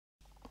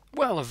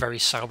Well, a very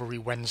Saubery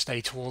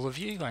Wednesday to all of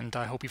you, and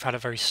I hope you've had a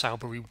very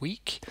Saubery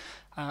week.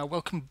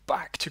 Welcome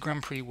back to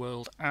Grand Prix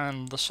World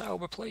and the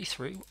Sauber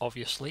playthrough,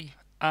 obviously.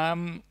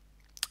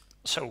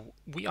 So,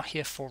 we are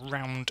here for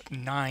round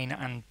 9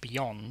 and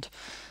beyond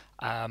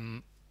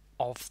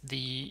of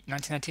the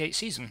 1998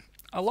 season.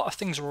 A lot of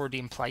things are already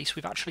in place.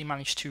 We've actually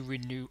managed to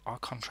renew our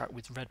contract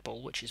with Red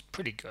Bull, which is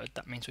pretty good.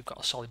 That means we've got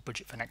a solid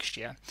budget for next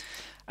year.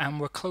 And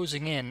we're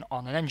closing in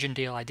on an engine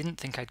deal I didn't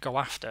think I'd go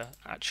after,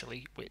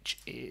 actually, which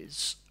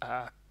is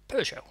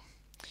Peugeot.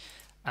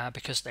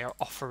 Because they are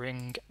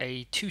offering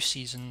a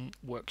 2-season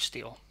works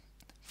deal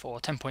for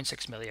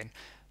 10.6 million.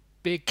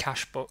 Big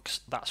cash bucks,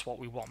 that's what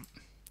we want.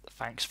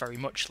 Thanks very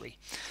much, Lee.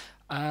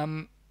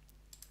 I'm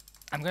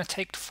going to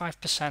take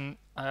 5%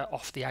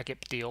 off the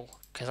Agip deal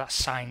because that's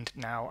signed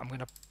now. I'm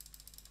going to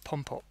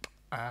pump up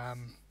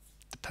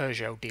the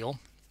Peugeot deal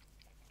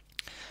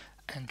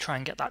and try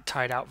and get that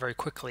tied out very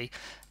quickly.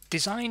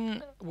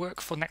 Design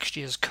work for next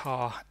year's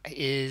car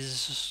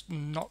is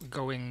not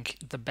going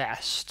the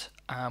best.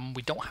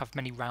 We don't have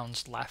many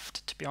rounds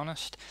left, to be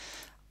honest.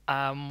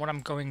 What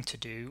I'm going to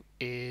do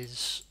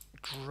is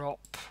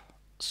drop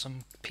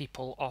some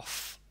people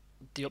off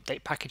the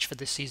update package for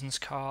this season's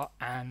car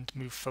and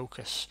move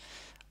focus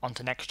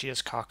onto next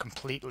year's car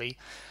completely.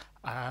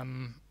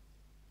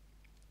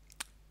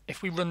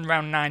 If we run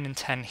round 9 and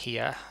 10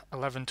 here,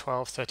 11,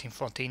 12, 13,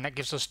 14, that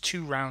gives us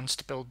 2 rounds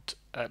to build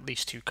at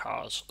least 2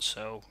 cars,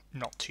 so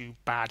not too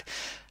bad.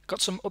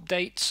 Got some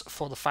updates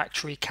for the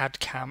factory. CAD,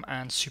 CAM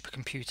and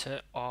supercomputer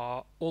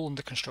are all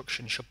under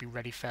construction, should be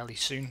ready fairly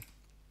soon.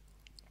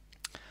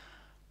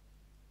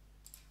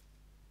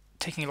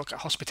 Taking a look at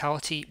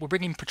hospitality, we're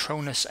bringing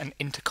Petronas and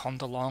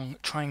Intercond along,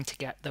 trying to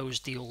get those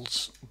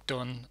deals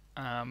done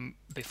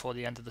before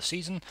the end of the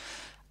season.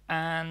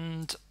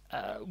 And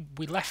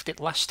we left it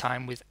last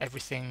time with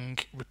everything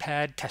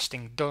repaired,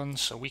 testing done,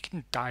 so we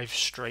can dive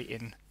straight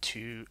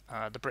into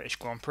the British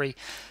Grand Prix.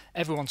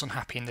 Everyone's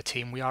unhappy in the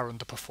team. We are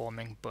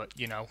underperforming, but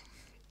you know,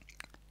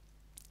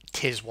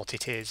 'tis what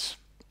it is.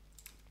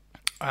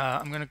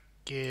 I'm going to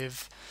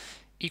give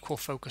equal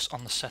focus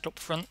on the setup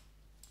front.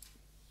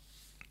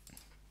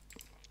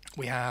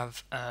 We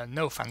have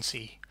no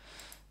fancy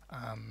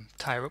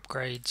tyre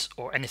upgrades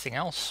or anything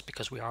else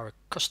because we are a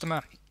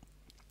customer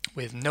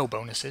with no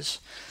bonuses,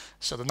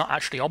 so they're not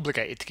actually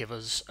obligated to give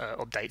us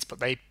updates, but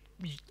they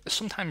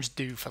sometimes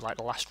do for like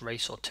the last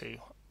race or two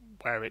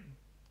where it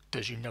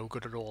does you no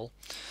good at all.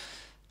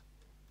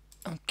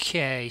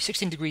 Okay,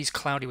 16 degrees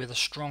cloudy with a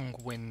strong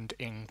wind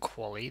in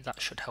quali.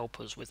 That should help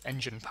us with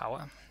engine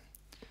power.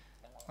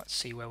 Let's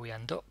see where we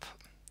end up.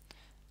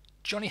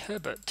 Johnny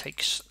Herbert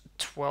takes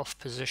 12th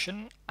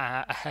position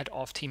ahead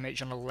of teammate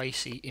John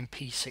Lacey in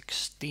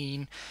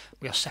P16.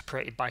 We are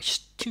separated by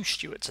 2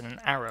 Stewarts and an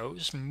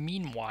Arrows.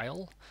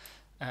 Meanwhile,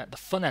 at the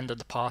fun end of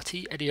the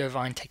party, Eddie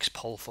Irvine takes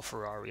pole for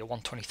Ferrari, a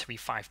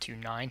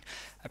 123.529.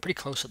 Pretty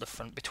close at the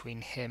front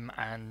between him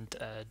and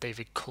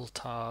David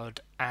Coulthard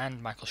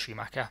and Michael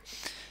Schumacher.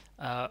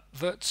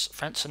 Wirtz,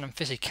 Frentzen and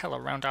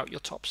Fisichella round out your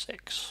top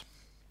 6.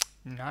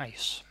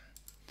 Nice.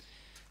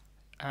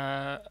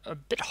 A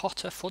bit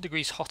hotter, 4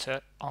 degrees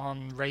hotter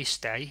on race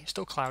day,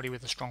 still cloudy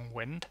with a strong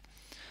wind.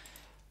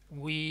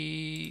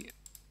 We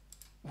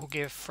will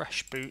give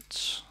fresh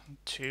boots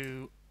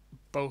to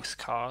both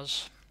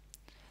cars,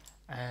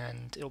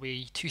 and it'll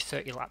be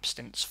 2:30 lap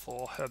stints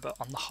for Herbert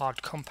on the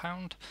hard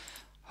compound,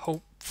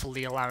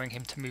 hopefully allowing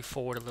him to move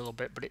forward a little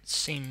bit, but it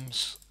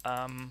seems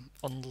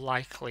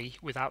unlikely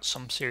without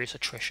some serious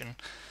attrition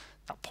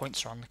that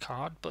points are on the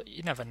card, but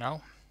you never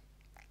know.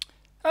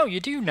 Oh,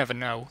 you do never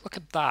know. Look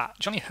at that.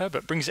 Johnny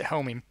Herbert brings it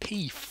home in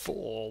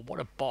P4.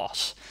 What a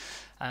boss.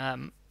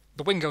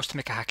 The win goes to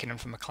Mika Hakkinen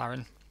for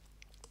McLaren.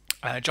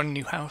 Johnny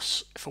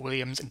Newhouse for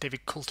Williams and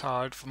David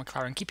Coulthard for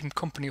McLaren keep him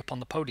company up on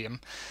the podium.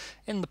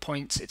 In the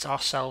points, it's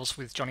ourselves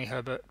with Johnny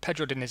Herbert.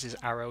 Pedro Diniz's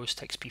Arrows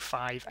takes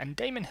P5, and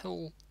Damon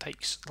Hill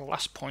takes the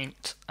last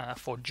point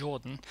for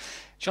Jordan.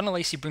 John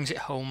Lacey brings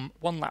it home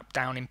 1 lap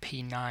down in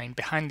P9,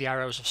 behind the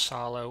Arrows of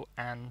Sarlo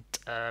and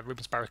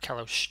Rubens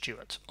Barrichello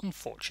Stewart.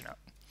 Unfortunate.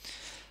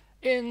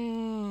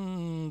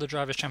 In the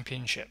Drivers'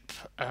 Championship,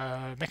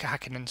 Mika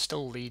Hakkinen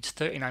still leads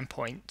 39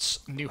 points.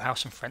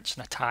 Newhouse and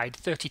Frentzen are tied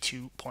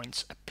 32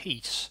 points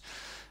apiece.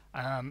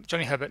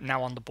 Johnny Herbert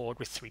now on the board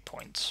with 3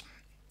 points.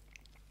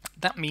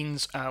 That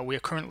means we are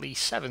currently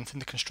 7th in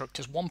the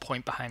Constructors, 1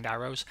 point behind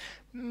Arrows.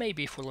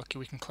 Maybe if we're lucky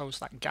we can close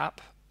that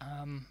gap.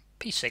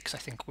 P6 I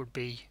think would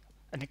be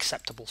an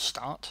acceptable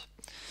start.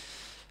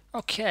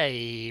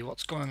 Okay,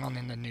 what's going on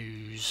in the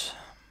news?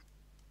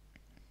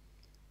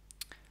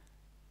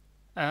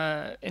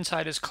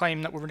 Insiders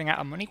claim that we're running out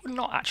of money. We're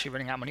not actually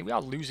running out of money. We are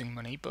losing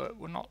money, but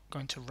we're not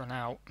going to run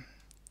out.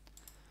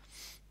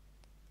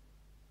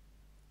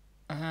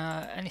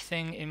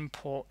 Anything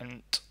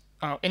important?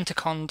 Oh,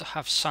 Intercond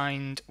have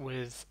signed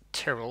with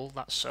Tyrrell.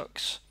 That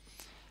sucks.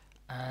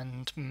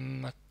 And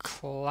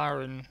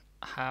McLaren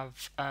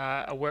have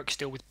a works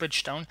deal with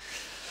Bridgestone.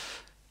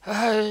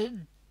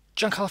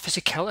 Giancarlo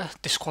Fisichella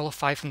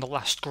disqualified from the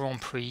last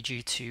Grand Prix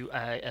due to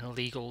an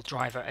illegal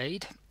driver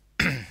aid.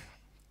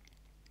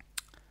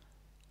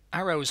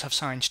 Arrows have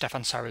signed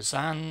Stefan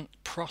Sarazan.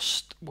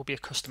 Prost will be a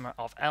customer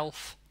of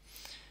Elf.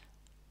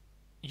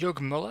 Jürg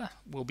Müller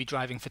will be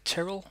driving for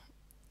Tyrrell.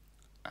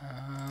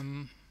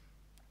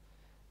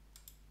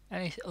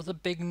 Any other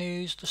big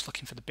news? Just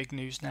looking for the big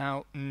news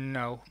now.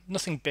 No,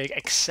 nothing big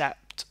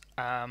except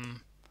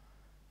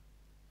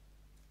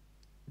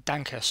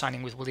Danker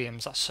signing with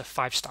Williams. That's a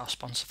 5-star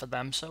sponsor for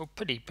them, so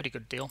pretty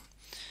good deal.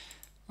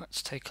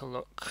 Let's take a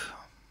look.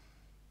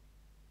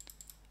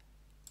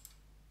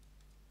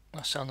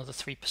 I'll sell another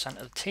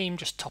 3% of the team,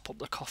 just top up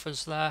the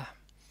coffers there.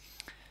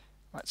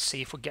 Let's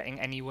see if we're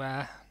getting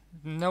anywhere.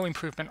 No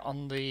improvement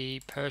on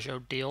the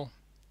Peugeot deal.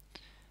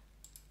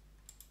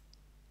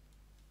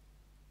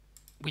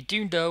 We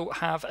do, though,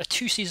 have a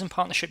 2-season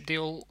partnership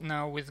deal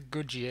now with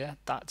Goodyear.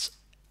 That's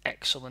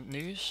excellent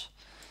news.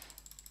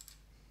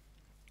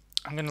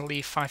 I'm going to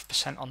leave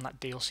 5% on that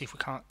deal, see if we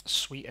can't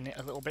sweeten it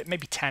a little bit.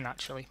 Maybe 10,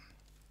 actually.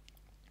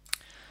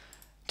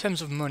 In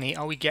terms of money,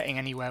 are we getting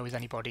anywhere with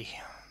anybody?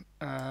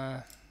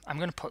 I'm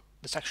going to put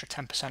this extra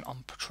 10%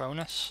 on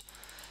Petronas.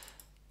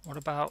 What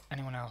about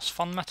anyone else?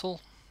 Fond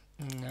Metal?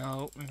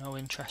 No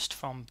interest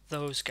from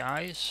those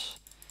guys.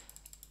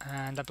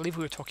 And I believe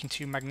we were talking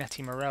to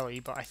Magneti Morelli,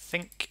 but I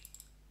think...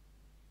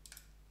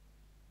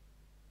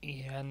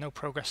 yeah, no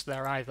progress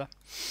there either.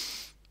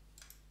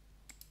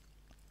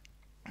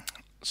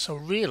 So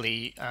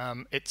really,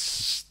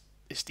 it's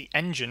the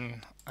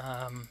engine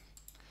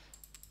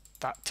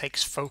that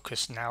takes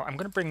focus now. I'm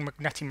going to bring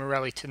Magneti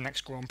Morelli to the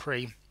next Grand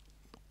Prix.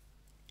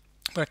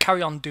 I'm going to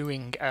carry on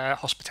doing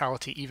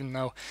hospitality, even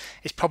though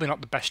it's probably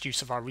not the best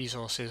use of our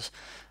resources.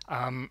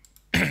 I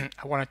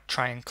want to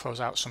try and close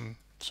out some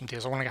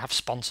deals. I want to have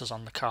sponsors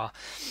on the car.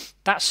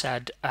 That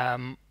said,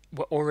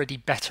 we're already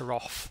better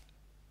off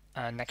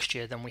next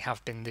year than we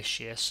have been this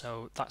year,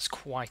 so that's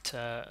quite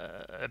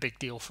a big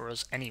deal for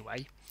us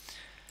anyway.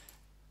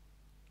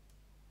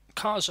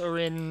 Cars are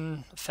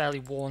in fairly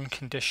worn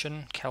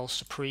condition.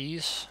 Kel's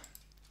Prix.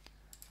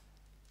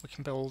 We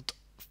can build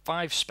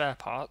 5 spare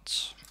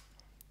parts,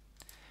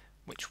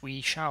 which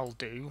we shall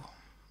do.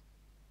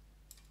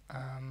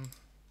 I'm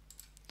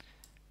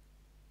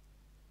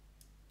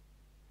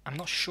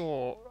not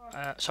sure.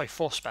 Sorry,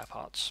 4 spare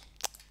parts.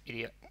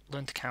 Idiot.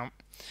 Learn to count.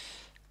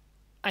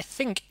 I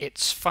think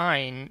it's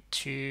fine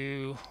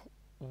to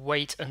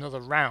wait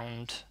another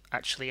round,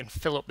 actually, and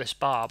fill up this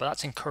bar, but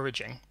that's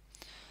encouraging.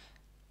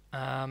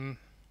 I'll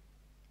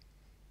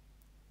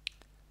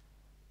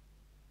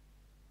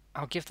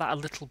give that a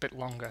little bit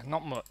longer.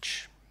 Not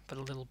much, but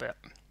a little bit.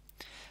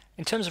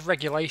 In terms of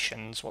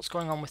regulations, what's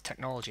going on with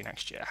technology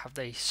next year? Have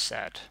they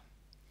said?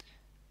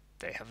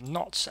 They have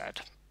not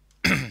said.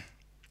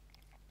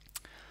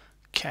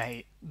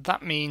 Okay,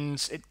 that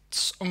means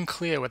it's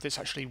unclear whether it's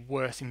actually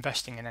worth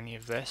investing in any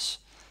of this.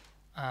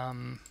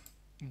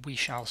 We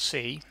shall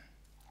see.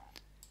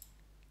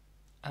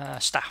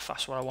 Staff,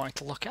 that's what I wanted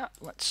to look at.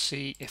 Let's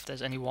see if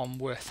there's anyone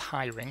worth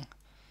hiring.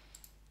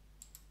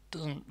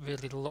 Doesn't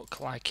really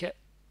look like it,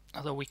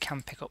 although we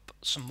can pick up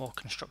some more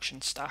construction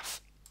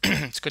staff.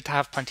 It's good to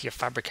have plenty of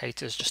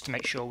fabricators just to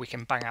make sure we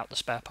can bang out the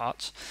spare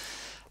parts.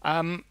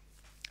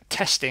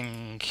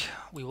 Testing.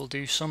 We will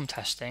do some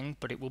testing,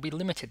 but it will be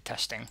limited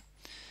testing.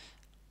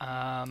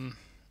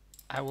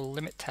 I will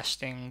limit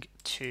testing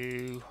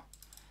to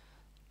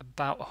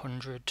about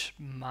 100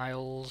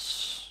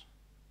 miles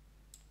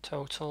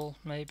total,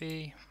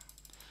 maybe.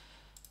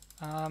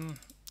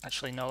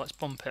 Actually, no, let's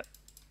bump it.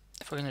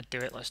 If we're going to do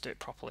it, let's do it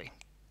properly.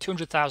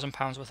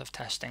 £200,000 worth of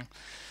testing.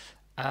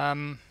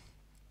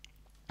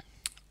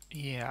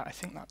 Yeah, I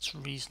think that's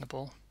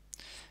reasonable.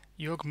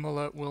 Jürg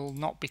Müller will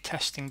not be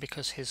testing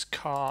because his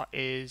car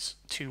is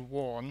too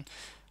worn.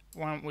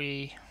 Why don't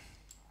we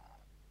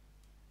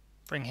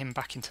bring him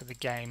back into the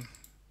game?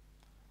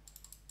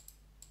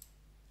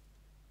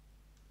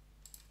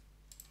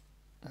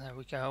 There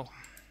we go.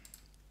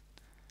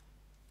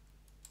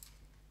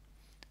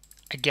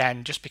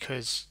 Again, just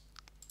because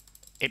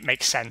it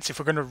makes sense. If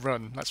we're going to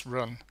run, let's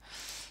run.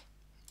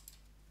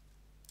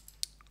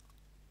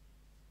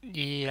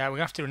 Yeah, we're going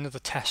to have to do another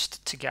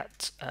test to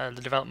get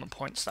the development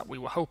points that we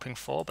were hoping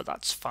for, but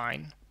that's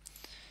fine.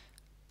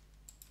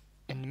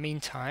 In the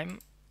meantime,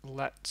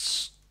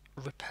 let's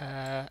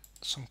repair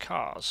some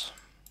cars.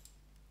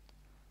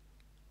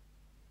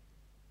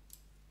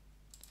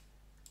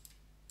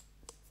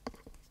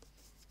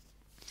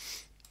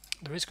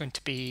 There is going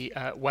to be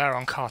wear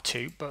on car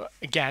 2, but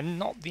again,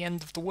 not the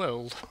end of the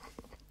world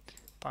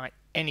by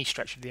any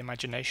stretch of the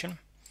imagination.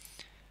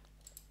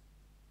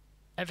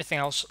 Everything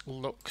else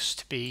looks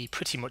to be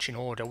pretty much in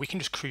order. We can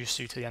just cruise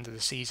through to the end of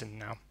the season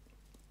now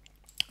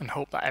and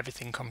hope that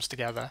everything comes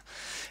together.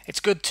 It's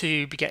good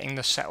to be getting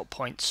the setup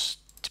points,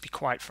 to be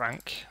quite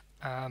frank.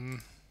 I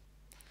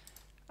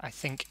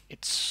think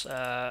it's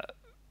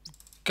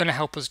going to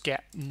help us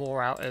get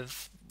more out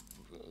of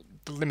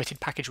the limited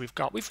package we've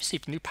got. We've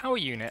received a new power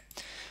unit,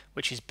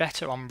 which is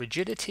better on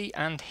rigidity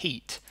and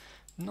heat.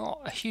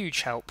 Not a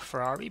huge help,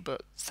 Ferrari,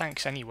 but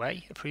thanks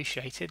anyway,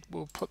 appreciated.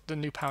 We'll put the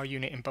new power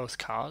unit in both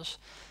cars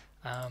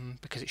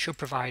because it should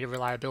provide a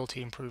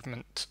reliability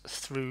improvement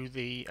through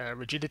the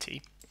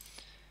rigidity.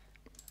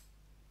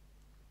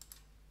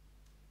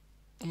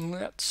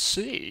 Let's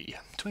see.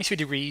 23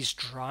 degrees,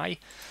 dry.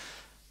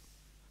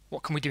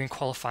 What can we do in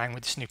qualifying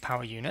with this new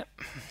power unit?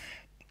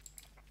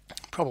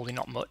 Probably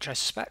not much, I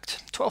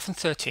suspect. 12th and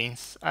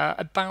 13th,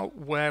 about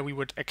where we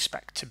would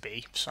expect to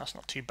be, so that's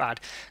not too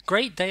bad.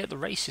 Great day at the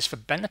races for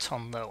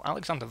Benetton, though.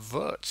 Alexander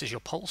Wurz is your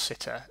pole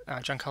sitter.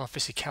 Giancarlo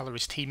Fisichella,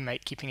 his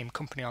teammate, keeping him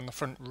company on the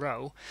front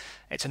row.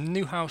 It's a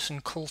Newhouse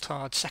and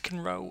Coulthard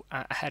second row,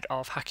 ahead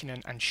of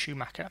Hakkinen and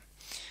Schumacher.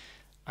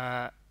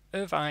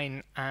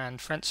 Irvine and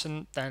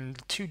Frentzen, then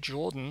the two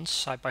Jordans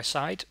side by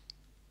side.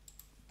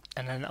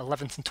 And then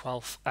 11th and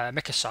 12th,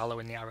 Mika Salo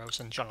in the Arrows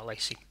and John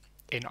Alesi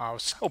in our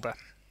Sauber.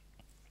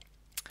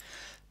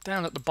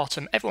 Down at the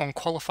bottom, everyone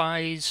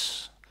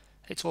qualifies.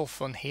 It's all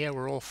fun here,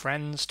 we're all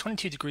friends.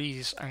 22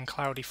 degrees and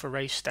cloudy for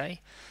race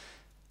day.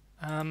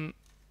 I'm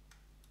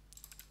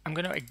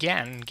going to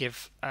again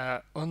give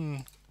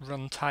unrun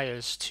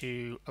tyres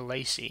to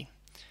Alesi.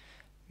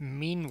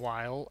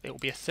 Meanwhile, it will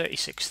be a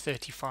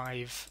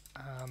 36-35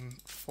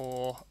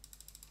 for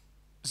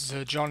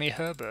the Johnny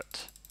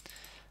Herbert.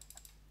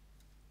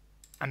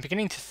 I'm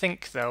beginning to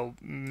think, though,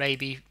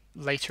 maybe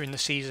later in the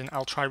season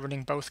I'll try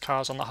running both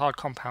cars on the hard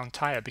compound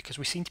tyre, because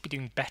we seem to be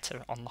doing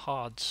better on the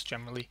hards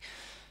generally.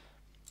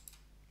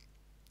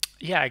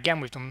 Yeah, again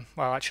we've done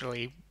well.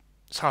 Actually,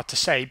 it's hard to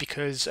say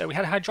because we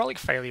had a hydraulic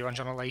failure on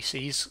John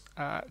Alesi's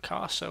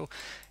car, so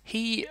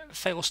he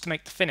fails to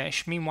make the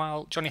finish.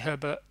 Meanwhile, Johnny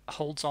Herbert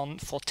holds on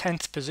for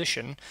 10th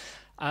position.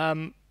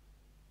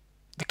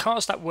 The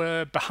cars that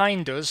were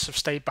behind us have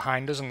stayed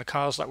behind us, and the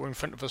cars that were in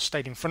front of us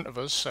stayed in front of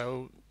us,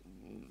 so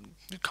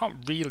you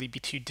can't really be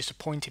too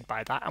disappointed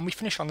by that, and we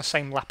finish on the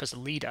same lap as the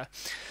leader.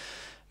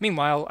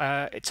 Meanwhile,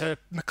 it's a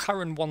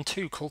McLaren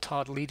 1-2,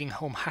 Coulthard leading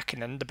home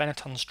Hakkinen. The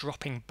Benettons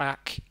dropping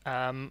back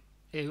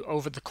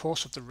over the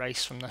course of the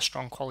race from their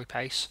strong quali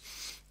pace,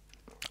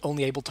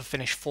 only able to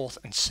finish 4th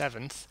and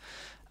 7th.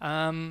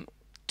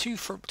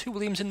 Two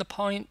Williams in the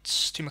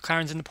points, two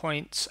McLarens in the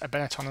points, a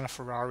Benetton and a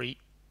Ferrari.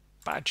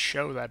 Bad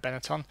show there,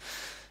 Benetton.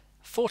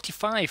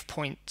 45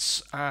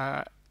 points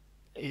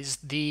is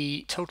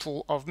the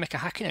total of Mika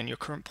Hakkinen, your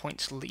current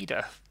points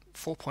leader,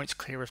 4 points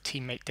clear of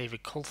teammate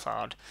David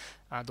Coulthard.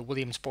 The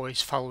Williams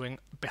boys following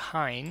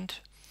behind.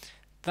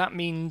 That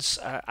means,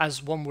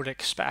 as one would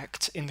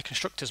expect, in the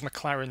constructors,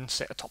 McLaren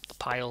sit atop the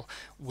pile,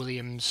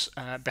 Williams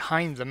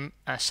behind them,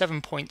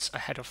 7 points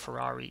ahead of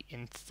Ferrari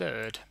in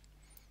third.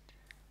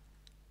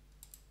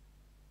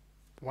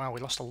 Wow,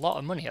 we lost a lot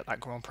of money at that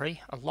Grand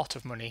Prix, a lot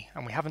of money,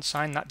 and we haven't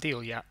signed that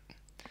deal yet.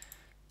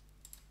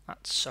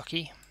 That's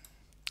sucky.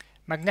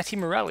 Magneti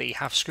Morelli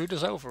have screwed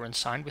us over and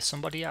signed with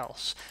somebody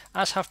else,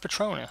 as have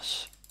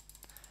Petronas.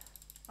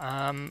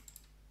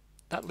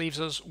 That leaves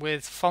us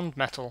with Fond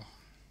Metal.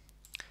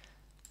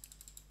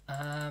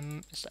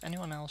 Is there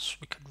anyone else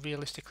we could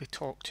realistically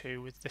talk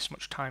to with this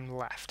much time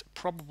left?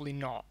 Probably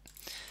not.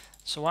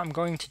 So what I'm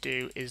going to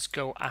do is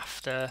go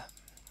after...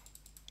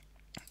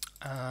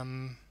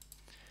 I'm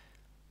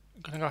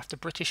going to go after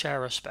British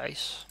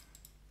Aerospace.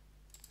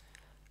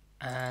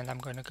 And I'm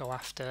going to go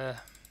after...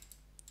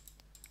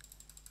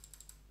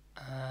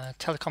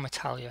 Telecom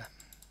Italia.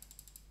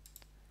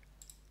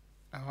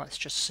 And let's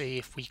just see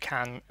if we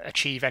can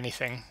achieve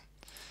anything.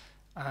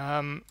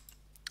 I'm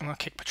going to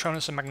kick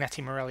Petronas and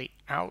Magneti Morelli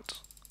out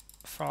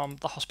from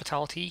the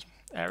hospitality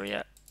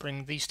area,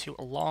 bring these two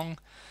along.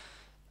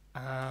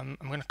 I'm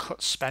going to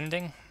cut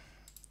spending,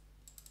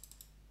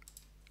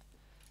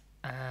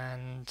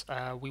 and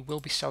we will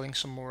be selling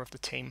some more of the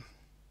team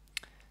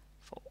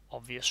for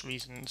obvious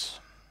reasons.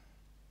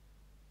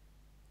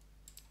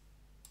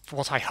 For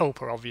what I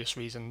hope are obvious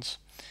reasons.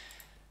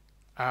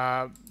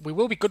 We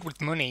will be good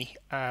with money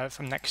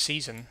from next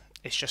season.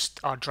 It's just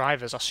our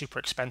drivers are super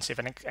expensive,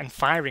 and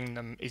firing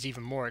them is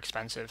even more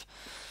expensive.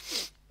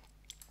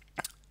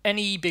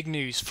 Any big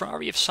news?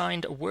 Ferrari have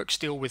signed a works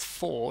deal with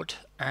Ford,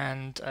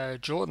 and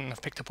Jordan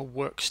have picked up a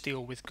works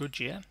deal with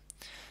Goodyear.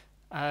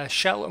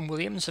 Shell and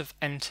Williams have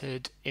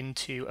entered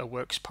into a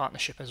works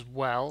partnership as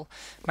well.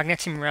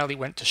 Magneti Morelli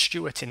went to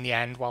Stewart in the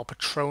end, while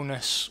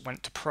Petronas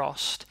went to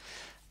Prost.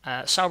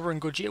 Sauber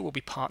and Goodyear will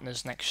be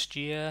partners next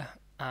year.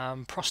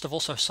 Prost have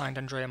also signed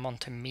Andrea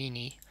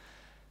Montemini.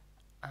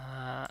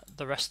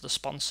 The rest of the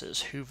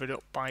sponsors hoovered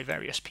up by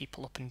various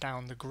people up and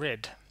down the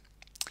grid.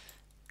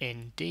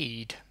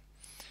 Indeed.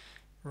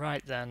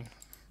 Right then.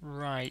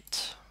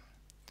 Right.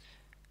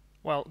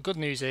 Well, good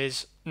news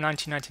is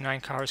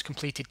 1999 car has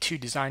completed 2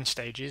 design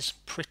stages.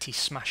 Pretty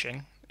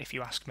smashing, if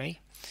you ask me.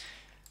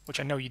 Which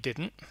I know you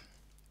didn't.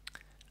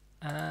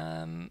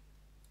 Let's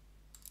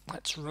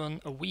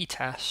run a wee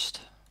test.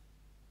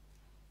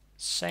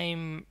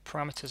 Same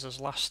parameters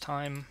as last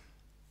time.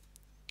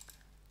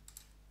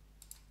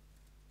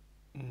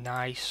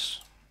 Nice.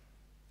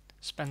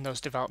 Spend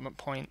those development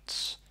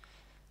points,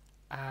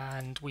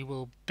 and we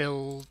will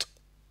build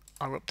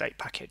our update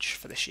package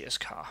for this year's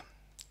car.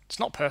 It's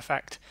not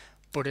perfect,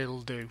 but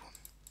it'll do.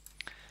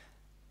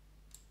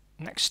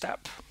 Next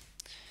step.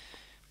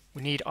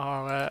 We need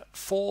our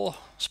 4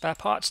 spare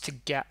parts to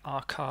get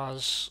our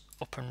cars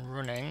up and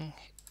running.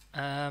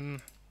 How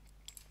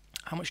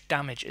much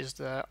damage is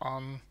there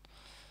on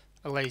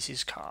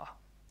Alazy's car.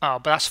 Oh,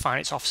 but that's fine,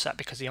 it's offset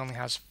because he only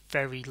has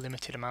very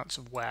limited amounts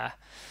of wear.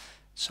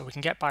 So we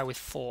can get by with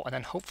 4, and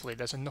then hopefully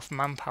there's enough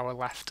manpower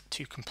left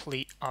to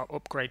complete our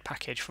upgrade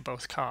package for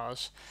both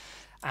cars.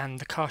 And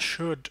the car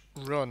should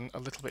run a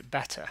little bit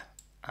better.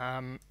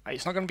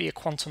 It's not going to be a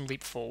quantum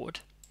leap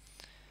forward,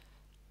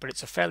 but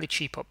it's a fairly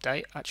cheap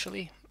update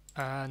actually,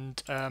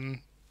 and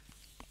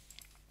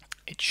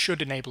it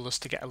should enable us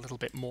to get a little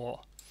bit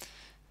more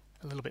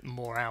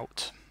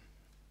out.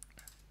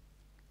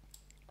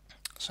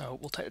 So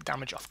we'll take the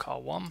damage off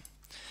car 1,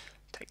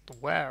 take the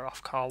wear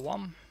off car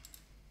 1,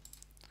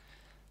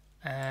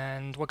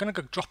 and we're going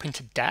to go drop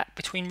into debt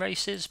between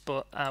races,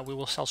 but we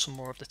will sell some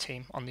more of the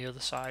team on the other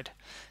side.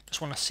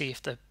 Just want to see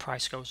if the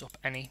price goes up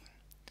any.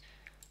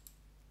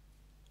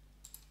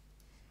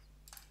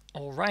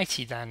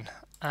 Alrighty then,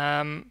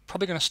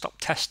 probably going to stop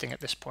testing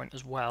at this point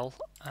as well,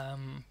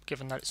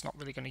 given that it's not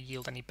really going to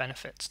yield any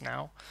benefits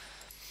now.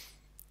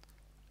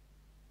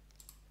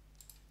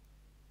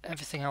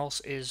 Everything else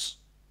is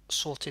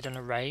sorted and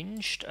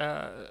arranged.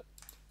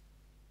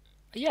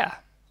 Yeah,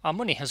 our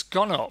money has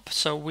gone up,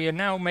 so we are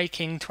now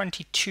making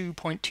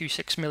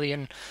 22.26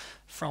 million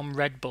from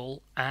Red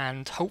Bull,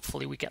 and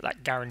hopefully we get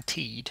that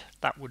guaranteed.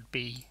 That would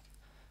be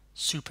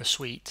super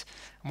sweet.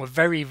 And we're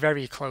very,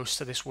 very close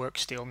to this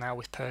works deal now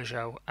with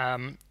Peugeot.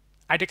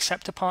 I'd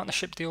accept a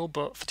partnership deal,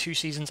 but for 2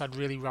 seasons I'd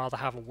really rather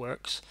have a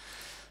works.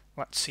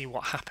 Let's see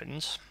what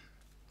happens.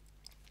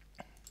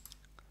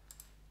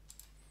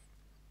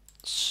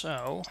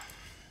 So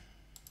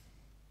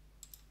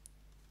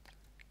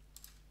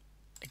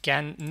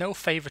again, no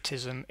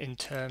favoritism in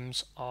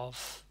terms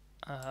of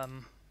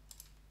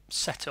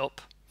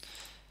setup.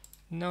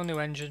 No new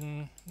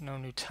engine, no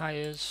new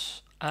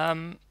tyres.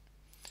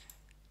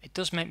 It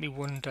does make me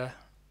wonder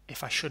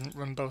if I shouldn't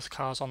run both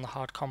cars on the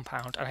hard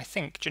compound, and I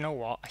think, do you know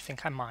what, I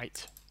think I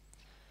might.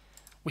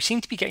 We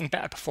seem to be getting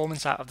better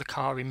performance out of the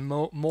car in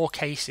more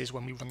cases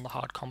when we run the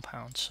hard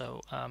compound, so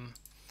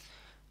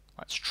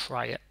let's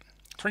try it.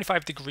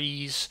 25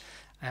 degrees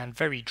and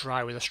very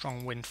dry with a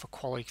strong wind for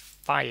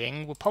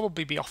qualifying. We'll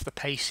probably be off the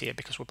pace here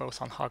because we're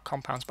both on hard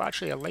compounds, but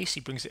actually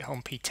Alacy brings it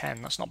home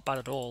P10, that's not bad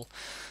at all.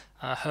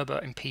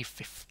 Herbert in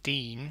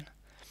P15.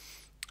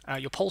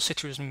 Your pole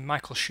sitter is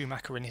Michael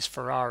Schumacher in his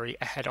Ferrari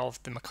ahead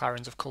of the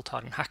McLarens of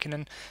Coulthard and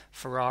Hakkinen.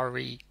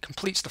 Ferrari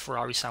completes the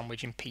Ferrari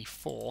sandwich in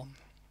P4.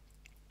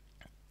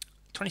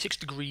 26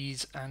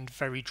 degrees and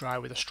very dry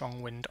with a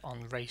strong wind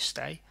on race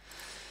day.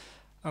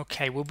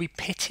 Okay, we'll be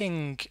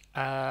pitting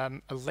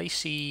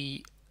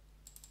Alacy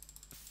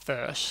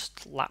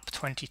first, lap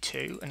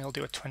 22, and he'll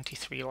do a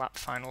 23 lap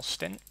final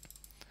stint.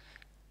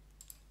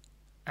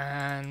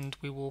 And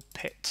we will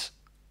pit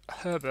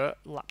Herbert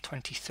lap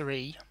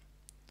 23.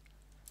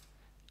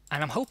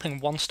 And I'm hoping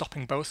one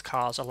stopping both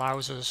cars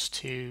allows us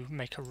to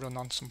make a run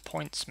on some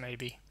points,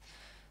 maybe.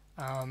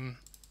 Again,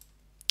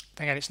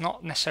 it's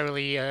not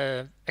necessarily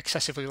an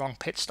excessively long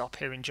pit stop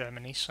here in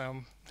Germany,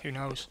 so who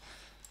knows.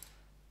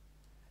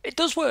 It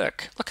does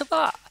work! Look at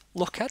that!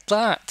 Look at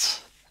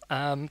that!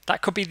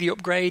 That could be the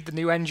upgrade, the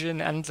new engine,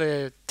 and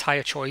the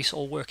tyre choice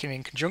all working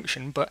in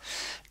conjunction, but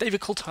David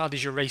Coulthard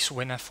is your race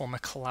winner for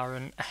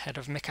McLaren ahead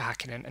of Mika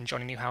Hakkinen and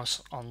Johnny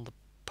Newhouse on the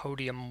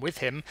podium with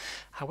him.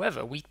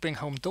 However, we bring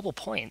home double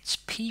points,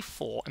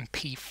 P4 and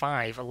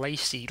P5,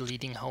 Alacy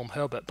leading home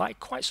Herbert by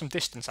quite some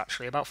distance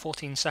actually, about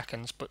 14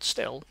 seconds, but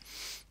still.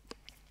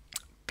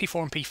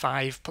 P4 and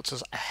P5 puts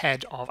us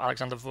ahead of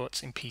Alexander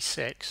Wurz in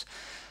P6.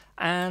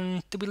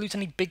 And did we lose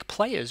any big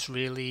players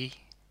really?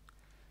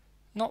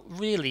 Not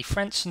really.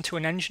 Frentzen to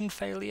an engine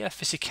failure,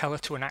 Fisichella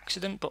to an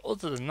accident, but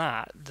other than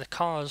that, the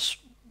cars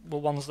were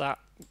ones that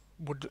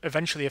would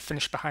eventually have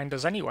finished behind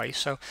us anyway,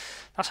 so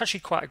that's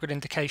actually quite a good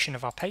indication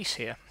of our pace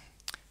here.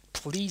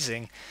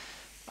 Pleasing.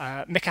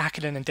 Mika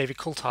Hakkinen and David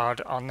Coulthard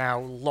are now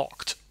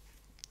locked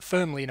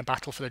firmly in a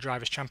battle for the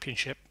Drivers'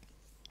 Championship,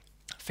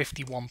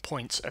 51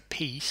 points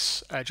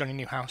apiece. Johnny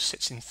Newhouse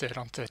sits in third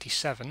on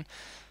 37.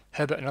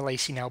 Herbert and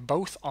Alacy now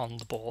both on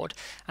the board,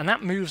 and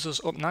that moves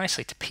us up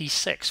nicely to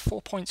P6, 4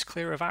 points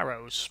clear of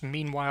Arrows.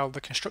 Meanwhile, the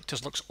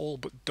Constructors looks all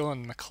but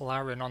done.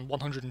 McLaren on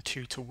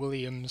 102 to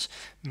Williams,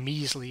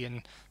 measly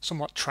and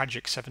somewhat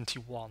tragic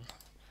 71.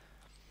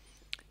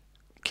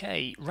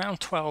 Okay, round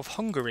 12,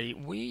 Hungary.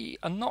 We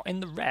are not in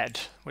the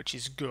red, which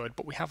is good,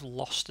 but we have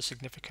lost a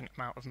significant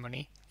amount of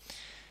money.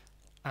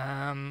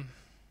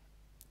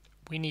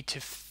 We need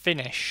to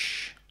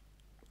finish...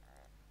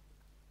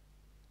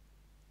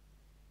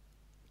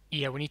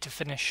 Yeah, we need to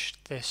finish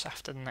this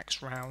after the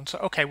next round. So,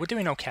 okay, we're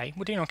doing okay.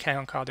 We're doing okay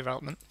on car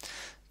development.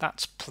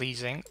 That's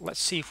pleasing. Let's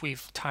see if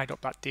we've tied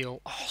up that deal.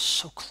 Oh,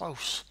 so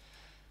close.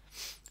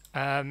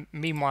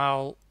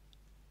 Meanwhile,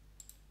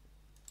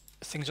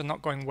 things are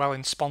not going well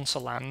in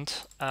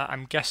Sponsorland.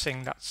 I'm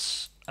guessing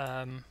that's...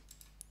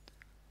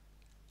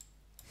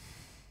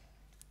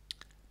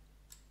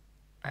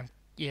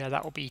 yeah,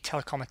 that will be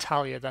Telecom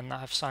Italia then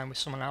that I've signed with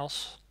someone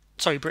else.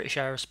 Sorry, British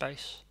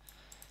Aerospace.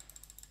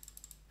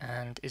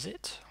 And is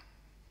it?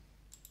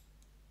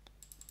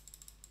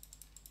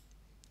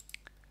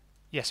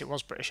 Yes, it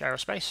was British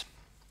Aerospace.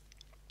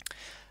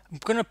 I'm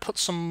going to put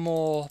some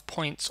more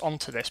points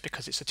onto this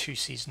because it's a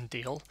 2-season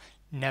deal.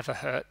 Never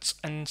hurts.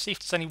 And see if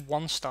there's any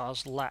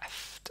 1-stars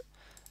left.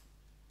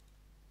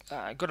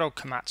 Good old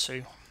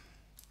Komatsu.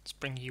 Let's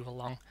bring you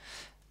along.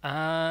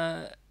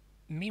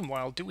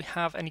 Meanwhile, do we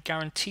have any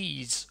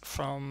guarantees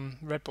from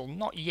Red Bull?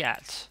 Not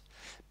yet,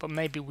 but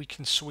maybe we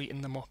can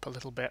sweeten them up a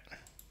little bit.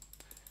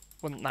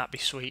 Wouldn't that be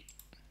sweet?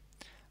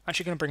 I'm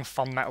actually going to bring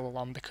Fond Metal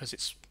along because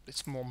it's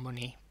more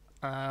money.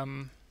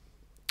 But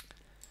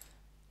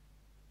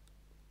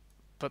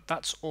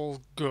that's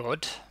all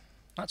good.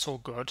 That's all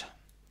good.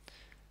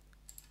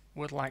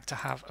 Would like to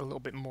have a little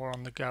bit more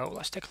on the go.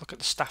 Let's take a look at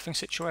the staffing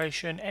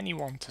situation.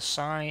 Anyone to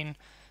sign?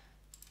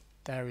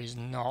 There is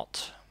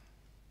not.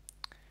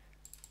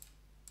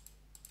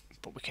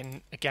 But we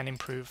can again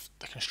improve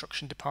the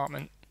construction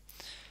department.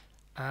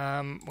 We're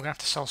going to have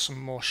to sell some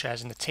more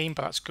shares in the team,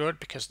 but that's good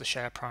because the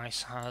share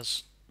price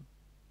has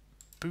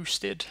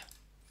boosted.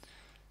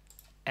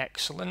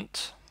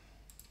 Excellent.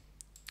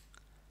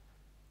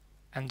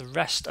 And the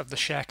rest of the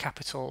share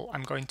capital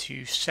I'm going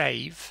to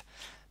save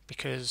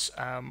because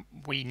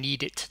we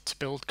need it to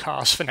build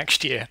cars for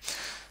next year.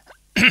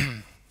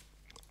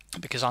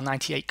 Because our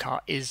 98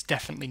 car is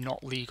definitely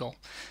not legal.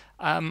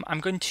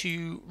 I'm going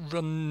to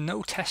run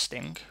no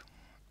testing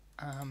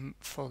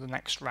for the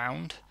next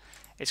round.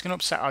 It's going to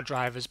upset our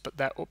drivers, but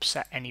they're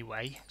upset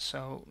anyway,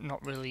 so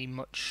not really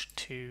much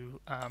to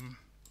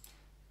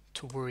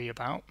worry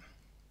about.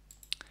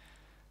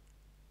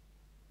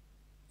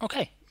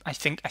 Okay, I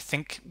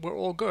think we're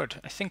all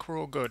good. I think we're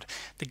all good.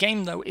 The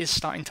game though is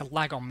starting to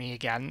lag on me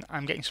again.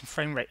 I'm getting some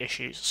frame rate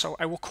issues, so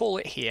I will call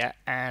it here.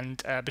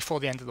 And before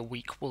the end of the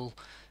week, we'll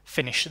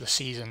finish the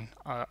season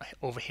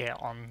over here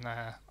on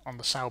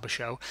the Sauber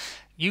Show.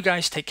 You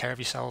guys take care of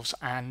yourselves,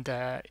 and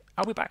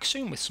I'll be back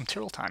soon with some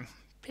Tyrrell time.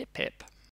 Pip pip.